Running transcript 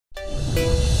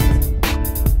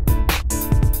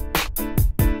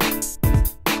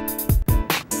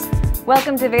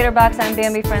Welcome to Vator Box. I'm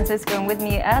Bambi Francisco, and with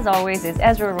me, as always, is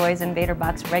Ezra Roizen, Vator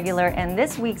Box regular. And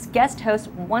this week's guest host,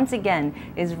 once again,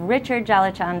 is Richard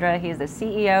Jalichandra. He is the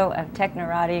CEO of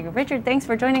Technorati. Richard, thanks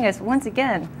for joining us once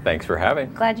again. Thanks for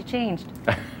having. Glad you changed.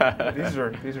 These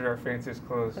are our fanciest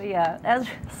clothes. Yeah.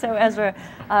 Ezra,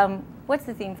 what's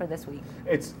the theme for this week?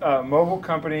 It's mobile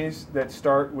companies that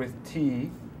start with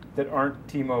T that aren't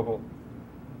T-Mobile.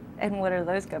 And what are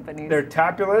those companies? They're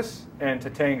Tapulous and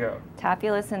Tatango.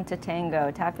 Tapulous and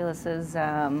Tatango. Tapulous is,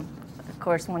 of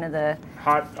course, one of the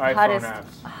hottest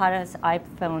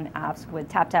iPhone apps with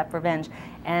Tap Tap Revenge.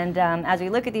 And as we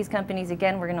look at these companies,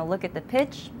 again, we're going to look at the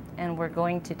pitch, and we're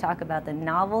going to talk about the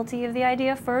novelty of the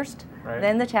idea first,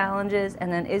 then the challenges,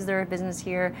 and then is there a business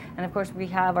here? And of course, we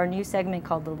have our new segment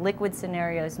called the Liquid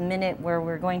Scenarios Minute, where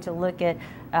we're going to look at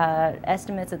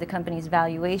estimates of the company's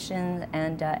valuation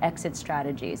and exit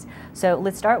strategies. So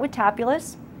let's start with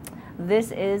Tapulous.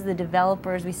 This is the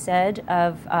developer, as we said,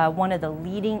 of one of the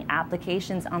leading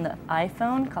applications on the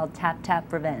iPhone called Tap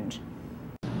Tap Revenge.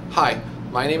 Hi,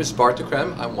 my name is Vator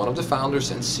Box. I'm one of the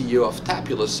founders and CEO of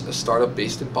Tapulous, a startup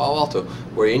based in Palo Alto.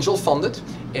 We're angel funded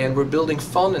and we're building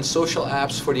fun and social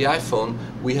apps for the iPhone.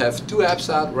 We have two apps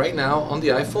out right now on the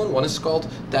iPhone. One is called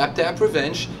Tap Tap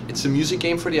Revenge. It's a music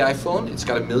game for the iPhone. It's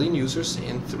got 1 million users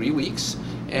in 3 weeks,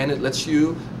 and it lets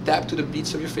you tap to the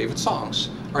beats of your favorite songs.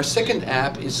 Our second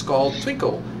app is called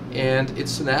Twinkle, and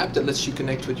it's an app that lets you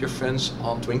connect with your friends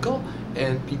on Twinkle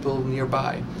and people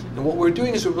nearby. And what we're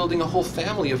doing is we're building a whole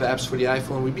family of apps for the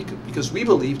iPhone because we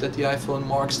believe that the iPhone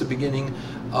marks the beginning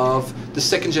of the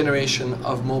second generation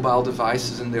of mobile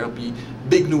devices, and there'll be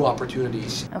big new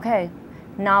opportunities. Okay,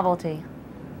 novelty.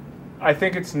 I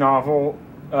think it's novel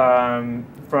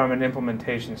from an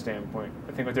implementation standpoint.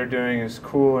 I think what they're doing is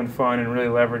cool and fun and really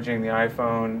leveraging the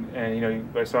iPhone. And you know,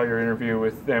 I saw your interview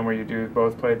with them where you do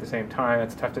both play at the same time.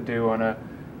 That's tough to do on a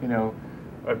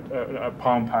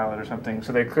Palm Pilot or something.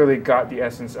 So they clearly got the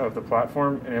essence of the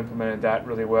platform and implemented that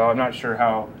really well. I'm not sure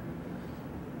how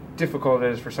difficult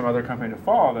it is for some other company to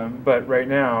follow them, but right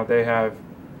now they have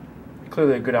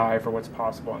clearly a good eye for what's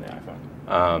possible on the iPhone.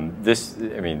 This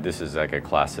is like a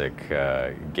classic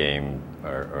game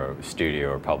or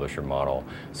studio or publisher model.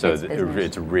 So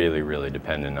it's really, really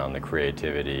dependent on the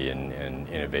creativity and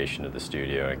innovation of the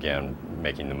studio. Again,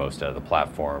 making the most out of the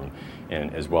platform,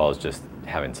 and as well as just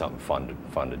having something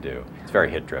fun to do. It's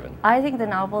very hit driven. I think the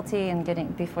novelty I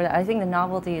think the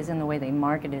novelty is in the way they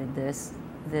marketed this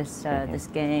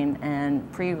game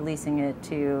and pre-releasing it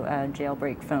to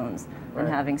jailbreak phones and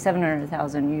having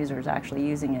 700,000 users actually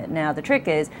using it. Now the trick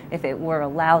is, if it were a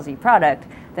lousy product,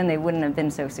 then they wouldn't have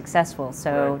been so successful.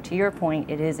 So to your point,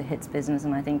 it is a hits business,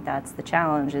 and I think that's the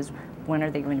challenge: is when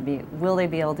are they going to be? Will they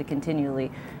be able to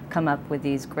continually come up with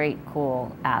these great,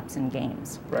 cool apps and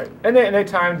games? Right, and they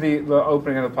timed the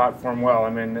opening of the platform well. I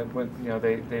mean,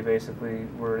 they basically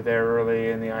were there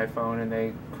early in the iPhone, and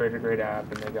they created a great app,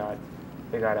 and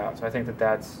they got out. So I think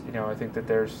I think that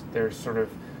there's sort of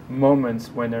moments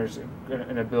when there's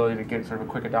an ability to get sort of a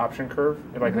quick adoption curve.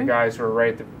 Like the guys who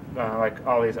are like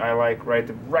Ollie's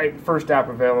the right first app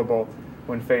available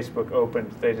when Facebook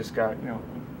opened. They just got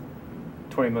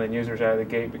 20 million users out of the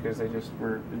gate because they just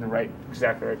were in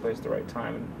exactly the right place at the right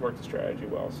time and worked the strategy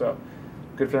well. So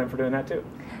good for them for doing that too.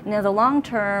 Now the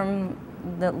long-term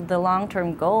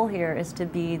goal here is to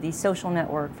be the social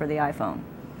network for the iPhone.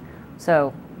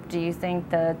 So do you think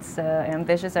that's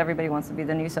ambitious? Everybody wants to be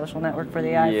the new social network for the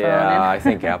iPhone. Yeah, I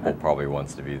think Apple probably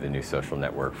wants to be the new social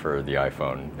network for the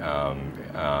iPhone.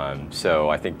 So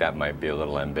I think that might be a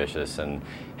little ambitious. And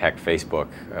heck, Facebook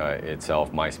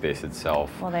itself, MySpace itself.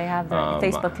 Well, they have the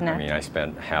Facebook Connect. I mean, I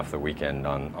spent half the weekend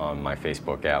on my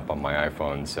Facebook app on my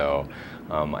iPhone. So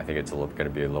I think it's going to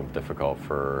be a little difficult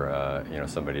for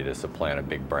somebody to supplant a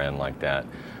big brand like that.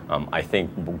 I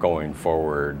think going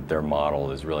forward, their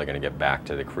model is really going to get back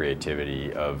to the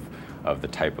creativity of the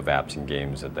type of apps and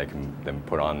games that they can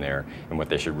put on there. And what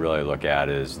they should really look at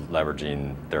is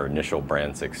leveraging their initial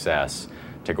brand success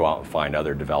to go out and find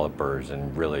other developers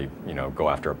and really go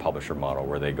after a publisher model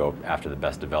where they go after the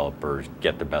best developers,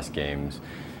 get the best games.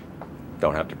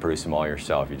 Don't have to produce them all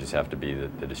yourself, you just have to be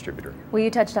the distributor. Well,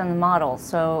 you touched on the model,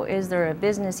 so is there a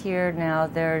business here now?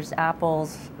 There's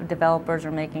Apple's developers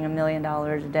are making $1 million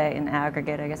a day in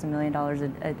aggregate, I guess $1 million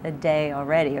a day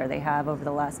already, or they have over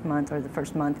the last month or the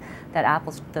first month that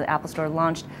the Apple Store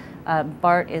launched.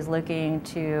 Bart is looking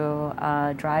to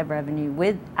drive revenue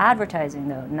with advertising,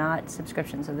 though, not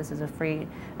subscription. So this is a free,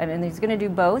 I mean, he's going to do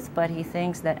both, but he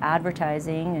thinks that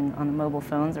advertising on the mobile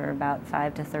phones are about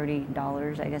 $5 to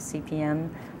 $30, I guess, CPM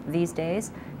these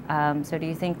days. So do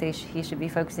you think he should be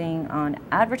focusing on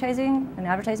advertising, an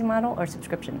advertising model, or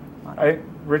subscription model?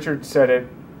 Richard said it.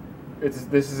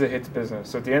 This is a hits business.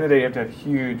 So at the end of the day, you have to have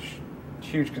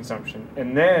huge consumption.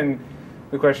 And then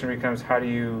the question becomes, how do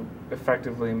you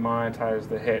effectively monetize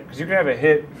the hit? Because you can have a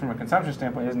hit from a consumption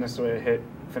standpoint, it isn't necessarily a hit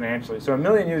financially. So 1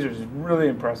 million users is really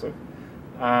impressive.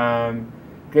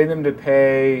 Getting them to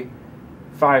pay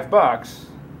 $5.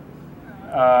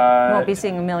 Won't be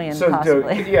seeing 1 million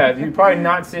possibly. Yeah, you're probably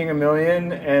not seeing 1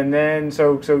 million, and then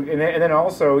and then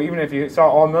also, even if you saw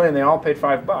all 1 million, they all paid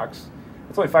 $5.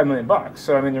 It's only $5 million.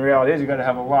 So I mean, the reality is you got to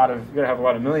have a lot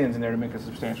of millions in there to make a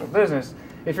substantial business.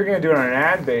 If you're going to do it on an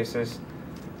ad basis,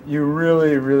 you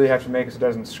really have to make it so it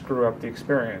doesn't screw up the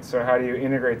experience. So how do you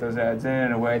integrate those ads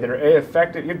in a way that are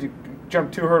effective? You have to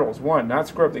jump 2 hurdles: 1, not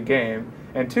screw up the game,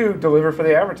 and 2, deliver for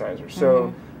the advertiser.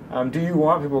 So. Do you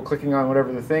want people clicking on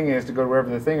whatever the thing is to go to wherever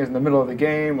the thing is in the middle of the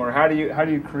game, or how do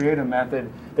you create a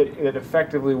method that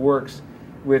effectively works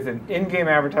with an in-game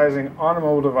advertising on a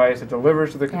mobile device that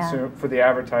delivers to the for the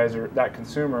advertiser, that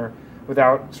consumer,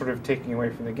 without sort of taking away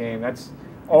from the game?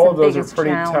 All of those are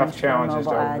pretty tough challenges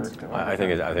to overcome. I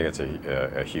think it's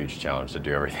a huge challenge to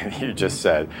do everything that you just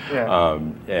said.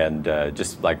 Yeah.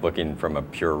 Just like looking from a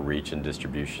pure reach and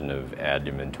distribution of ad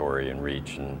inventory and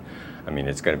reach, and I mean,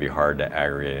 it's going to be hard to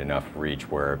aggregate enough reach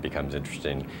where it becomes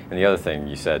interesting. And the other thing,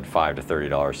 you said $5 to $30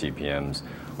 CPMs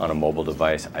on a mobile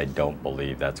device. I don't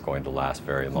believe that's going to last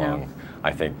very long. No.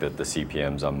 I think that the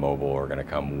CPMs on mobile are going to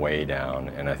come way down,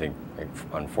 and I think,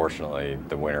 unfortunately,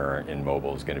 the winner in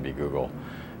mobile is going to be Google,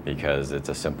 because it's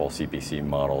a simple CPC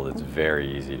model that's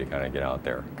very easy to kind of get out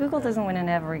there. Google doesn't win in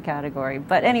every category.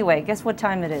 But anyway, guess what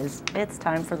time it is? It's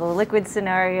time for the Liquid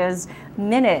Scenarios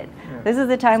Minute. Yeah. This is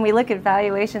the time we look at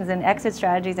valuations and exit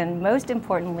strategies, and most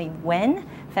importantly, when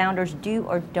founders do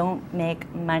or don't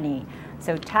make money.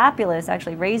 So Tapulous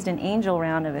actually raised an angel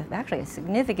round of, actually a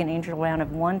significant angel round of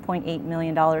 $1.8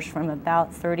 million from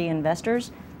about 30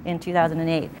 investors in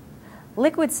 2008.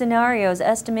 Liquid Scenarios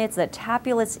estimates that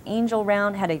Tapulous angel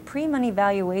round had a pre-money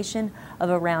valuation of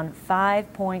around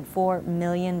 $5.4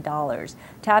 million.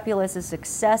 Tapulous'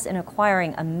 success in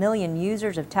acquiring 1 million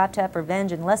users of Tap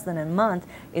Revenge in less than a month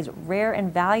is rare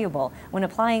and valuable. When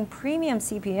applying premium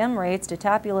CPM rates to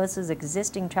Tapulous'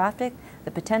 existing traffic,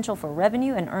 the potential for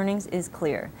revenue and earnings is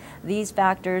clear. These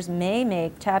factors may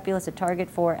make Tapulous a target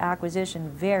for acquisition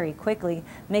very quickly,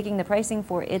 making the pricing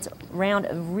for its round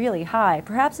really high,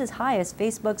 perhaps as high as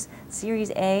Facebook's Series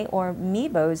A or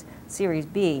Meebo's Series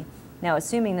B. Now,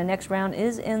 assuming the next round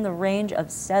is in the range of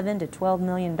 $7 to $12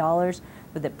 million,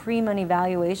 with a pre-money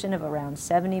valuation of around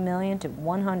 $70 million to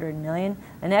 $100 million,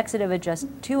 an exit of just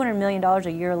 $200 million a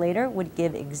year later would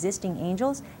give existing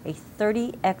angels a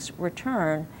 30x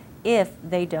return if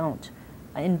they don't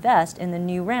invest in the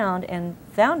new round, and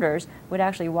founders would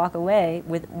actually walk away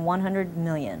with $100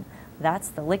 million. That's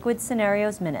the Liquid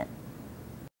Scenarios Minute.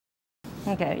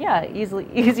 Okay, yeah,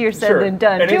 easier said than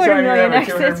done. Anytime $200 million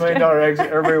you have a $200 million exit,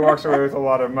 everybody walks away with a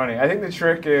lot of money. I think the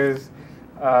trick is,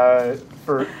 and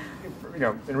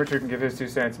Richard can give his 2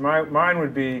 cents. Mine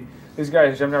would be, these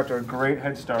guys jumped out to a great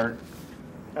head start.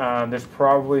 There's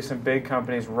probably some big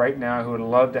companies right now who would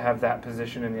love to have that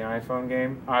position in the iPhone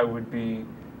game. I would be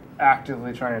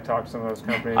actively trying to talk to some of those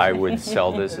companies. I would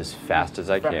sell this as fast as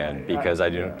I can, because I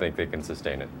don't think they can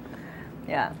sustain it.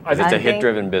 Yeah. It's a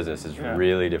hit-driven business. It's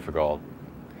really difficult.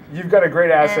 You've got a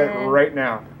great asset right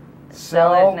now.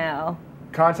 Sell it now.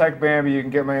 Contact Bambi, you can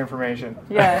get my information.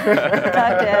 Yeah,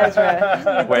 talk to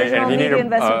Ezra. Wait, and if you need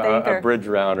a bridge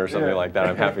round or something like that,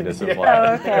 I'm happy to supply.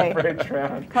 Oh, okay. Bridge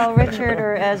round. Call Richard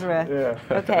or Ezra.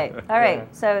 Yeah. Okay, all right.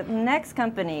 So next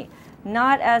company,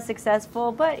 not as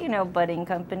successful, but budding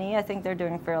company. I think they're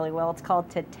doing fairly well. It's called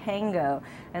Tatango,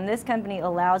 and this company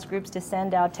allows groups to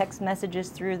send out text messages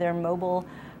through their mobile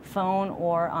phone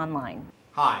or online.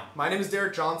 Hi, my name is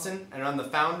Derek Johnson, and I'm the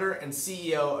founder and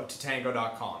CEO of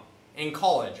Tatango.com. In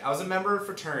college, I was a member of a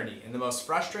fraternity, and the most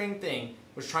frustrating thing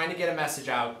was trying to get a message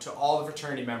out to all the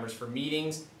fraternity members for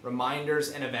meetings,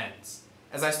 reminders, and events.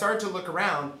 As I started to look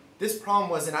around, this problem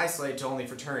wasn't isolated to only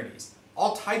fraternities.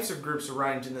 All types of groups were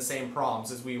running into the same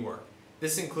problems as we were.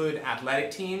 This included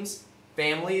athletic teams,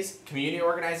 families, community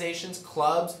organizations,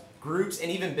 clubs, groups, and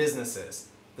even businesses.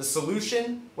 The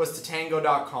solution was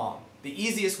Tatango.com, the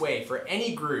easiest way for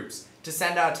any groups to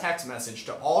send out a text message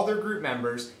to all their group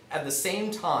members at the same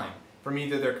time from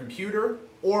either their computer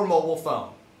or mobile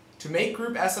phone. To make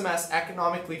group SMS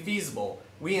economically feasible,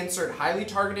 we insert highly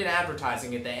targeted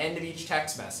advertising at the end of each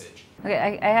text message.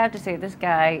 Okay, I have to say, this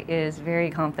guy is very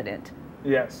confident.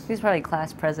 Yes. He's probably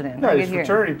class president. No, he's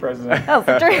fraternity president. Oh,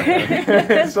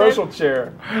 fraternity. Social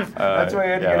chair. That's why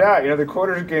he had to get out. You know, the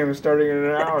quarters game is starting in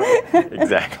an hour.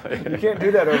 Exactly. You can't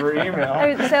do that over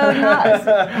email. So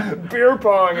not beer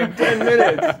pong in 10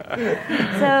 minutes.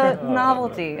 So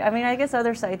novelty. I mean, I guess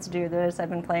other sites do this. I've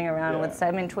been playing around with.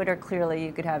 I mean, Twitter, clearly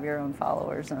you could have your own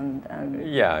followers and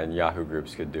yeah, and Yahoo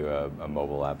Groups could do a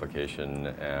mobile application,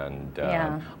 and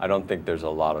I don't think there's a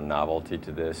lot of novelty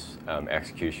to this.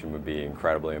 Execution would be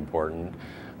incredibly important.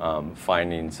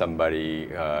 Finding somebody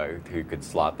who could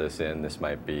slot this in, this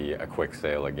might be a quick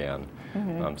sale again,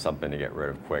 something to get rid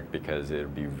of quick, because it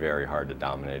would be very hard to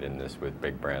dominate in this with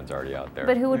big brands already out there.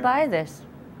 But who would buy this,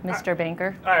 Mr.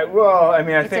 Banker? Well, I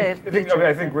mean, I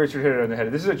think Richard hit it on the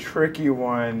head. This is a tricky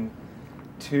one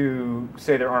to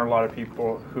say there aren't a lot of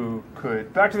people who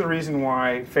could. Back to the reason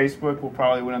why Facebook will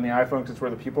probably win on the iPhone, because it's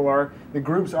where the people are. The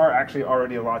groups are actually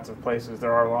already lots of places.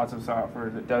 There are lots of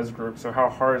software that does groups. So how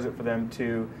hard is it for them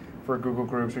for Google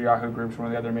Groups or Yahoo Groups, one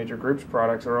of the other major groups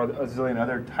products, or a zillion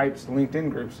other types, LinkedIn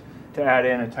groups, to add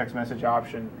in a text message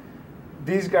option?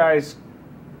 These guys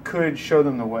could show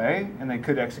them the way, and they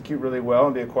could execute really well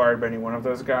and be acquired by any one of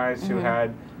those guys who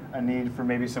had a need for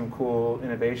maybe some cool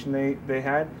innovation they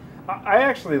had. I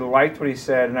actually liked what he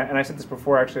said, and I said this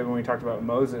before actually when we talked about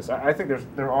Moses. I think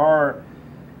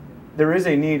there is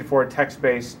a need for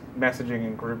text-based messaging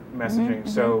and group messaging.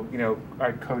 So, you know,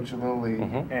 I coach a Little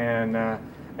League,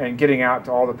 and getting out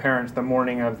to all the parents the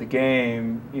morning of the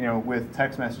game, you know, with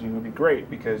text messaging would be great,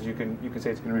 because you can say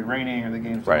it's going to be raining, or the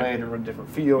game's delayed, or a different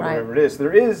field, or whatever it is. So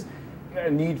there is a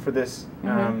need for this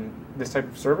this type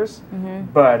of service,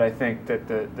 but I think that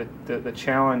the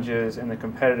challenges and the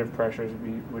competitive pressures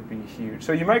would be huge.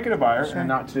 So you might get a buyer in a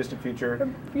not too distant future.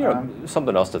 You know,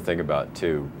 something else to think about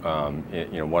too. You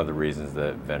know, one of the reasons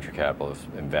that venture capitalists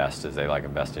invest is they like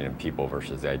investing in people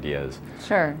versus the ideas.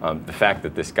 Sure. The fact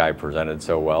that this guy presented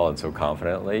so well and so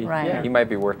confidently, he might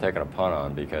be worth taking a punt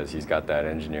on, because he's got that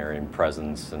engineering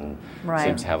presence and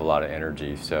seems to have a lot of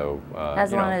energy. So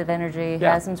has a lot of energy.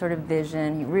 Has some sort of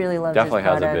vision. He really loves his product.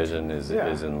 Definitely has a vision.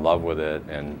 Is in love with it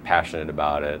and passionate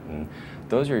about it, and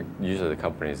those are usually the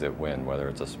companies that win, whether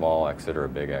it's a small exit or a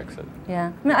big exit.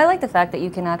 Yeah, I mean, I like the fact that you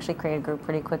can actually create a group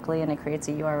pretty quickly, and it creates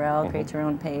a URL, creates your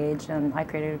own page, and I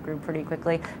created a group pretty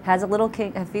quickly. Has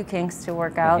a few kinks to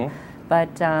work out.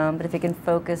 But if you can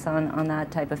focus on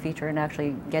that type of feature and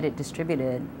actually get it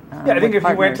distributed, I think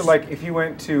if you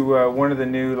went to one of the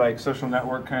new social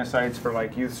network kind of sites for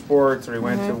youth sports, or you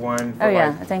went to one for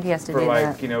I think he has to do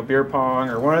that. You know, beer pong,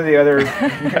 or one of the other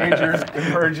major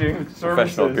emerging services.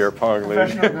 Professional beer pong league.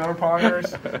 Professional beer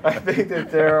pongers. I think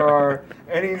that there are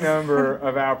any number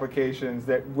of applications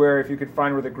where if you could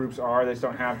find where the groups are, they just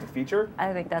don't have the feature.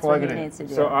 I think that's what he needs to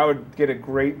do. So I would get a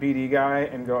great BD guy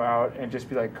and go out and just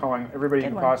be calling everybody you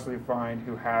can possibly find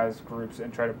who has groups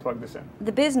and try to plug this in.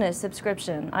 The business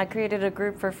subscription. I created a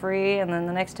group for free, and then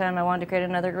the next time I wanted to create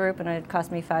another group, and it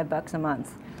cost me $5 a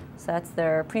month. So that's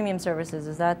their premium services.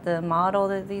 Is that the model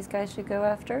that these guys should go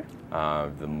after?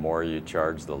 The more you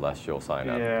charge, the less you'll sign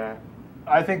up. Yeah.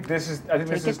 I think this is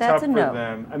tough for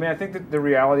them. I mean, I think that the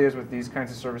reality is with these kinds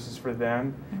of services for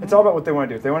them, it's all about what they want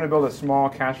to do. If they want to build a small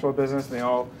cash flow business, and they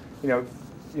all,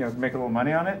 make a little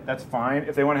money on it, that's fine.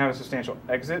 If they want to have a substantial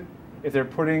exit, if they're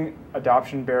putting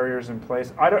adoption barriers in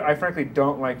place, I frankly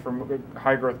don't like, for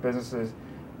high growth businesses,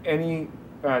 any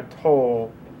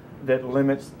toll that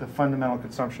limits the fundamental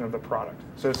consumption of the product.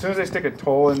 So as soon as they stick a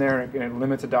toll in there and it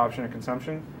limits adoption and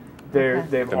consumption,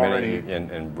 they've already...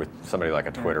 And with somebody like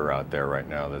a Twitter out there right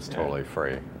now that's totally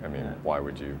free, I mean, why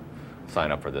would you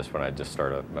sign up for this when I just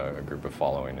start a group of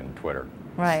following in Twitter?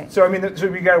 Right. So I mean, so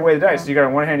you got to weigh the dice. So you got,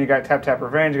 on one hand, you got tap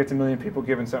revenge. You got the million people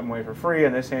giving something away for free.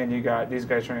 On this hand, you got these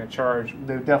guys trying to charge.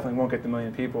 They definitely won't get the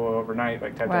million people overnight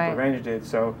like tap revenge did.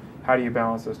 So how do you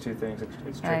balance those two things?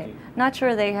 It's tricky. Not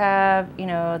sure they have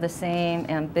the same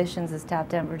ambitions as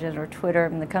Tap Revenge or Twitter. I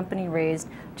mean, the company raised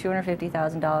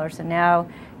 $250,000, so now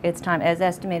it's time, as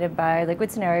estimated by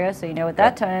Liquid Scenarios. So you know what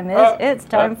that time is. It's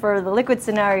time for the Liquid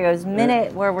Scenarios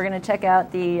Minute, where we're going to check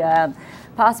out the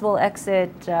possible exit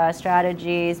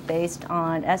strategies based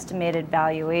on estimated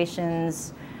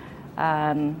valuations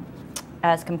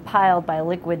as compiled by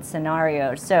Liquid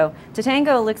Scenarios. So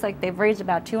Tatango looks like they've raised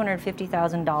about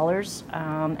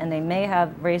 $250,000, and they may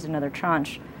have raised another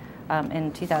tranche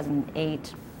in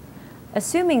 2008.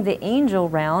 Assuming the angel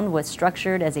round was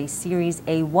structured as a Series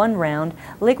A1 round,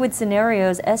 Liquid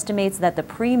Scenarios estimates that the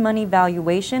pre-money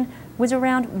valuation was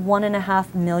around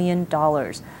 $1.5 million.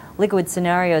 Liquid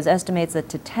Scenarios estimates that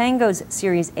Tatango's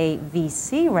Series A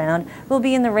VC round will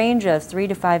be in the range of $3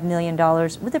 to $5 million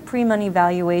with a pre-money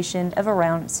valuation of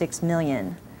around $6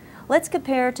 million. Let's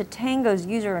compare Tatango's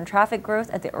user and traffic growth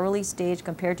at the early stage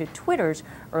compared to Twitter's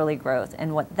early growth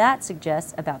and what that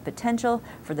suggests about potential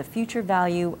for the future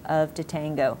value of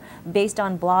Tatango. Based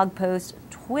on blog posts,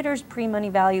 Twitter's pre-money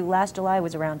value last July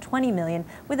was around 20 million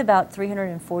with about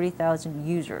 340,000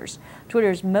 users.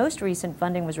 Twitter's most recent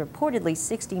funding was reportedly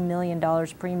 $60 million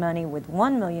pre-money with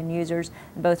 1 million users.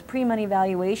 Both pre-money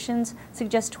valuations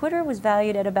suggest Twitter was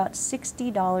valued at about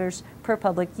 $60 per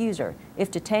public user.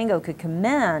 If Tatango could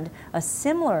command a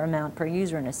similar amount per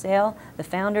user in a sale, the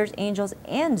founders, angels,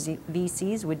 and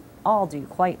VCs would all do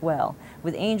quite well.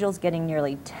 With angels getting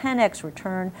nearly 10x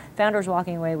return, founders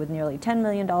walking away with nearly $10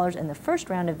 million, and the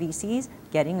first round of VCs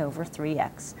getting over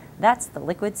 3x. That's the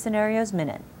Liquid Scenarios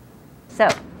Minute. So,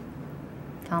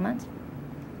 comments?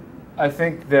 I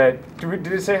think that, did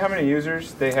it say how many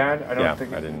users they had? I don't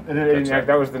think I didn't.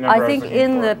 That was the number I think was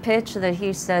looking in for. the pitch that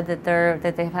he said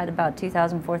that they've had about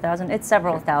 2,000, 4,000. It's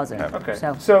several thousand. Okay.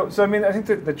 So I mean, I think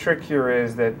that the trick here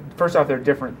is that first off, they're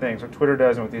different things. What Twitter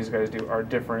does and what these guys do are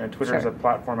different. And Twitter is a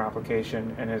platform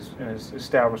application and has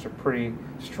established a pretty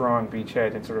strong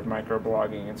beachhead in sort of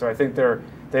microblogging. And so I think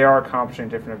they are accomplishing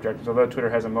different objectives. Although Twitter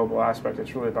has a mobile aspect,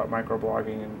 it's really about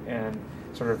microblogging and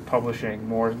sort of publishing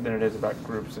more than it is about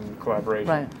groups and collaboration.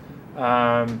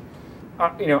 Right.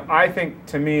 I think,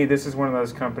 to me, this is one of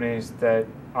those companies that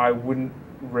I wouldn't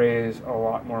raise a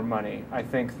lot more money. I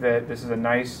think that this is a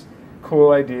nice,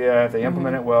 cool idea. If they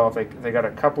implement it well, if they got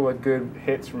a couple of good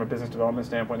hits from a business development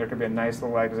standpoint, there could be a nice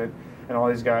little exit, and all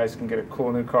these guys can get a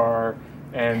cool new car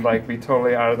and like be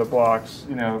totally out of the blocks,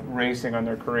 racing on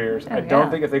their careers. I don't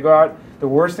think if they go out, the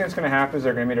worst thing that's going to happen is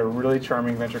they're going to meet a really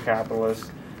charming venture capitalist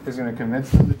who's going to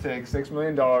convince them to take $6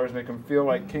 million, make them feel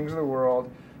like kings of the world,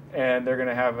 and they're going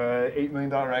to have a $8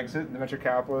 million exit, and the venture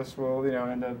capitalist will,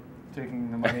 end up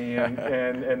taking the money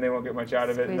and they won't get much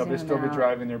out of it, and they'll still be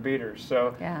driving their beaters.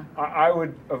 So I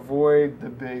would avoid the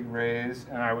big raise,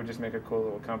 and I would just make a cool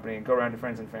little company and go around to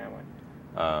friends and family.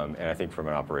 And I think from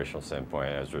an operational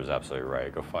standpoint, Ezra's absolutely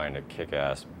right. Go find a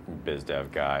kick-ass biz dev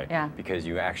guy because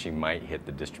you actually might hit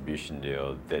the distribution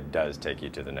deal that does take you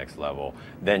to the next level.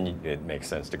 Then it makes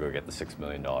sense to go get the $6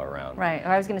 million round. Right. Or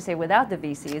I was going to say, without the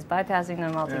VCs, bypassing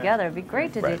them altogether, it'd be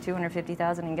great to do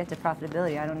 250,000 and get to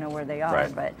profitability. I don't know where they are,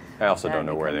 but I also don't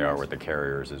know where they are with the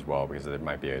carriers as well, because there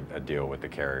might be a deal with the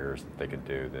carriers that they could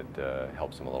do that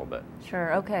helps them a little bit.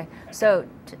 Sure. Okay. So.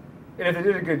 And if they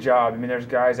did a good job, I mean, there's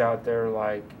guys out there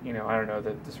like, I don't know,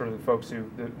 the sort of the folks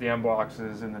who, the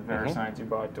MBloxes and the VeriSigns who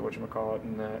bought whatchamacallit,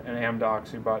 and Amdocs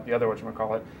who bought the other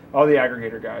whatchamacallit, all the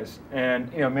aggregator guys. And,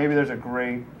 maybe there's a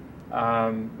great,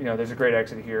 there's a great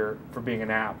exit here for being an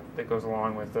app that goes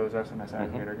along with those SMS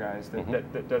aggregator guys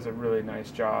that does a really nice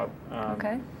job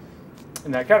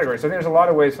in that category. So I think there's a lot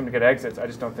of ways for them to get exits. I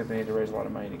just don't think they need to raise a lot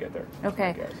of money to get there.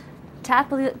 Okay.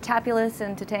 Tapulous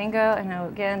and Tatango, I know,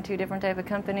 again, two different type of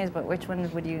companies, but which one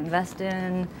would you invest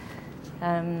in?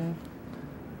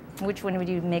 Which one would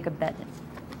you make a bet in?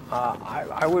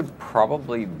 I would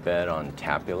probably bet on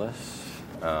Tapulous,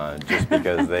 just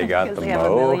because they got the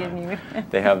Mo.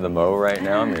 They have the Mo right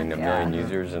now. I mean, 1 million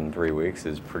users in 3 weeks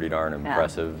is pretty darn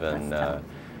impressive. And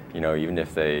even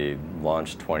if they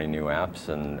launched 20 new apps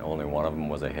and only one of them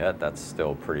was a hit, that's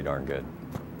still pretty darn good.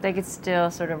 They could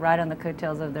still sort of ride on the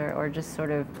coattails of or just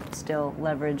sort of still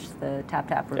leverage the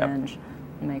tap revenge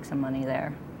and make some money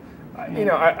there.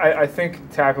 I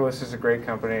think Tapulous is a great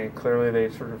company. Clearly,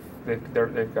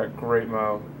 they've got great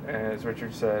mo, as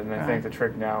Richard said, and I think the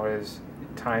trick now is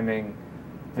timing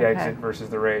the exit versus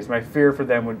the raise. My fear for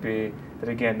them would be that,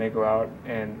 again, they go out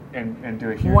and do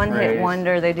a huge raise. One hit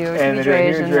wonder, they do a huge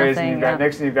raise and nothing.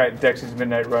 Next thing you've got Dex's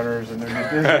Midnight Runners, and there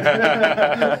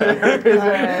is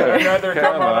another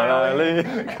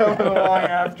coming along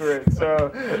after it.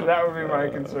 So that would be my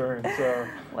concern. So.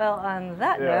 Well, on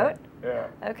that note,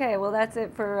 okay, well, that's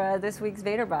it for this week's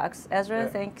Vator Box. Ezra,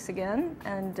 thanks again.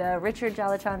 And Richard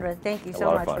Jalichandra, thank you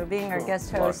so much for being our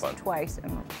guest host twice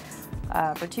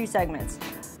for 2 segments.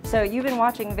 So you've been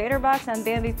watching Vator Box. I'm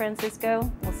Bambi Francisco.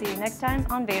 We'll see you next time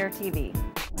on Vator TV.